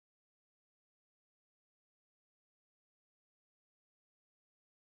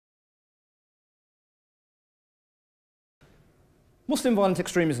Muslim violent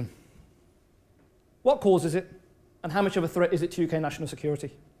extremism. What causes it, and how much of a threat is it to UK national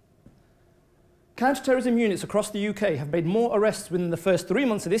security? Counter-terrorism units across the UK have made more arrests within the first 3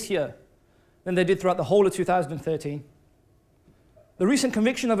 months of this year than they did throughout the whole of 2013. The recent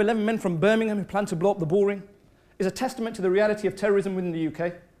conviction of 11 men from Birmingham who planned to blow up the bullring is a testament to the reality of terrorism within the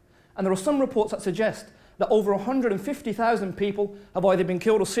UK, and there are some reports that suggest that over 150,000 people have either been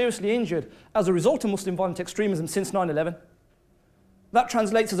killed or seriously injured as a result of Muslim violent extremism since 9/11. That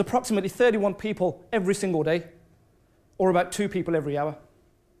translates as approximately 31 people every single day, or about 2 people every hour.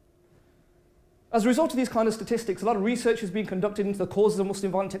 As a result of these kind of statistics, a lot of research has been conducted into the causes of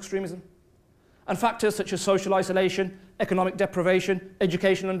Muslim violent extremism, and factors such as social isolation, economic deprivation,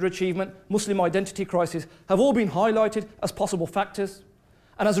 education underachievement, Muslim identity crisis have all been highlighted as possible factors,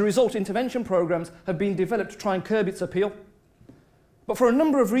 and as a result, intervention programs have been developed to try and curb its appeal. But for a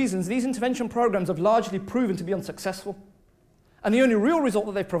number of reasons, these intervention programs have largely proven to be unsuccessful, and the only real result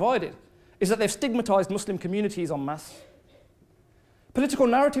that they've provided is that they've stigmatized Muslim communities en masse. Political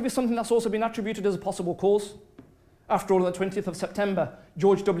narrative is something that's also been attributed as a possible cause. After all, on the 20th of September,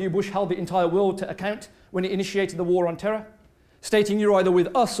 George W. Bush held the entire world to account when he initiated the war on terror, stating you're either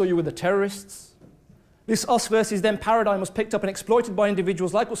with us or you're with the terrorists. This us versus them paradigm was picked up and exploited by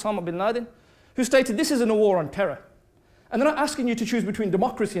individuals like Osama bin Laden, who stated this isn't a war on terror. And they're not asking you to choose between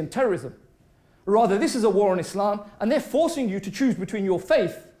democracy and terrorism. Rather, this is a war on Islam, and they're forcing you to choose between your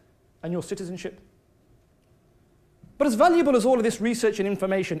faith and your citizenship. But as valuable as all of this research and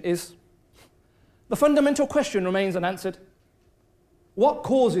information is, the fundamental question remains unanswered. What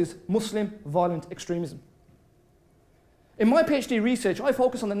causes Muslim violent extremism? In my PhD research, I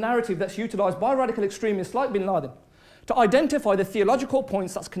focus on the narrative that's utilised by radical extremists like bin Laden to identify the theological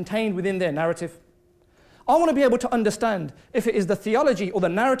points that's contained within their narrative. I want to be able to understand if it is the theology or the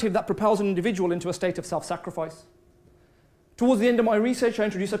narrative that propels an individual into a state of self-sacrifice. Towards the end of my research, I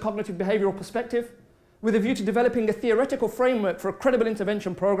introduced a cognitive behavioural perspective with a view to developing a theoretical framework for a credible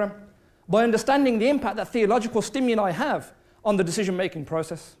intervention programme by understanding the impact that theological stimuli have on the decision-making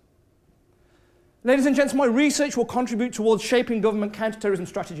process. Ladies and gents, my research will contribute towards shaping government counter-terrorism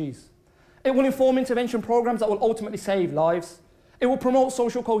strategies. It will inform intervention programmes that will ultimately save lives. It will promote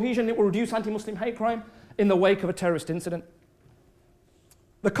social cohesion. It will reduce anti-Muslim hate crime in the wake of a terrorist incident.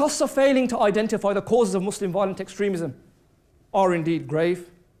 The costs of failing to identify the causes of Muslim violent extremism are indeed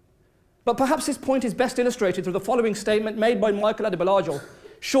grave. But perhaps this point is best illustrated through the following statement made by Michael Adebayo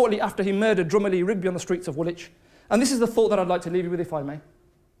shortly after he murdered drummer Lee Rigby on the streets of Woolwich. And this is the thought that I'd like to leave you with, if I may.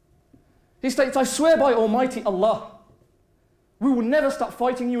 He states, "I swear by Almighty Allah, we will never stop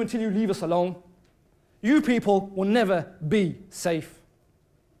fighting you until you leave us alone. You people will never be safe."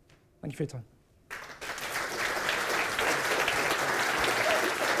 Thank you for your time.